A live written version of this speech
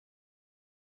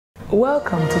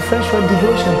Welcome to Freshword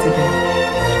Devotional today.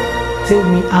 Tell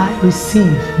me I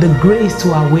receive the grace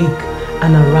to awake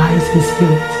and arise in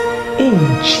spirit. In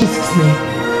Jesus' name,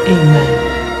 amen.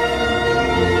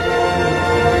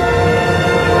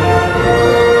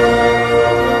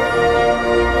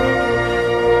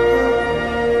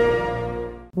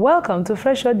 Welcome to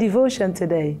Freshword Devotion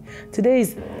today. Today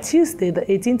is Tuesday, the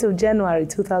 18th of January,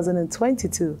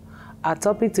 2022. Our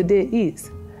topic today is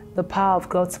the power of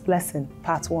God's blessing,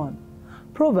 part 1.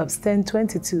 Proverbs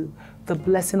 10:22, the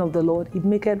blessing of the Lord, it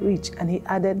maketh rich, and he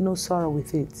added no sorrow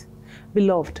with it.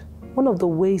 Beloved, one of the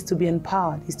ways to be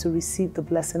empowered is to receive the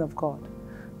blessing of God.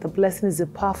 The blessing is a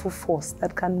powerful force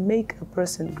that can make a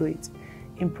person great.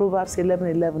 In Proverbs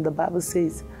 11:11, the Bible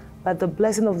says, by the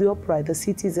blessing of the upright, the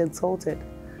city is exalted.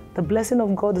 The blessing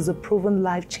of God is a proven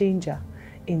life changer.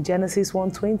 In Genesis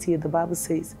 1:20, the Bible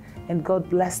says, and God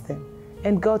blessed them.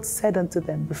 And God said unto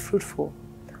them, be fruitful.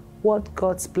 What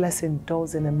God's blessing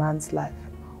does in a man's life.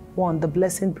 1, the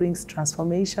blessing brings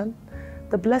transformation.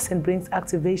 The blessing brings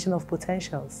activation of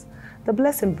potentials. The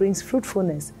blessing brings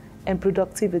fruitfulness and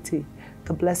productivity.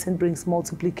 The blessing brings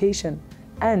multiplication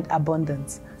and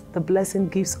abundance. The blessing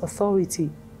gives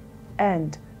authority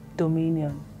and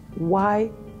dominion. Why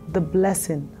the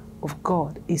blessing of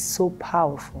God is so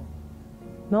powerful?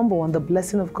 Number 1, the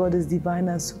blessing of God is divine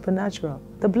and supernatural.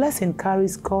 The blessing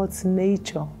carries God's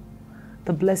nature.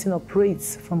 The blessing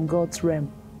operates from God's realm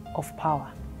of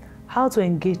power. How to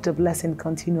engage the blessing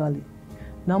continually?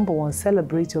 Number 1,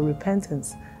 celebrate your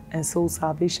repentance and soul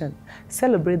salvation.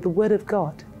 Celebrate the word of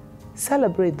God.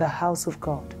 Celebrate the house of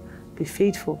God. Be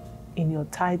faithful in your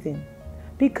tithing.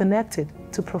 Be connected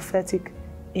to prophetic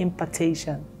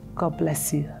impartation. God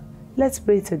bless you. Let's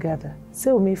pray together.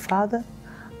 Say with me, Father,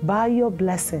 by your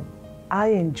blessing, I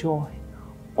enjoy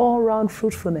all-round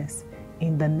fruitfulness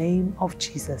in the name of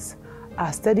Jesus.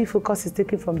 Our study focus is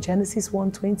taken from Genesis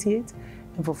 1:28,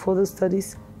 and for further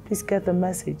studies, please get the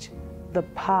message, the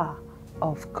power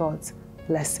of God's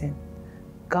blessing.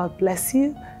 God bless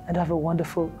you and have a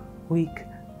wonderful week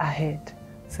ahead.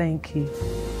 Thank you.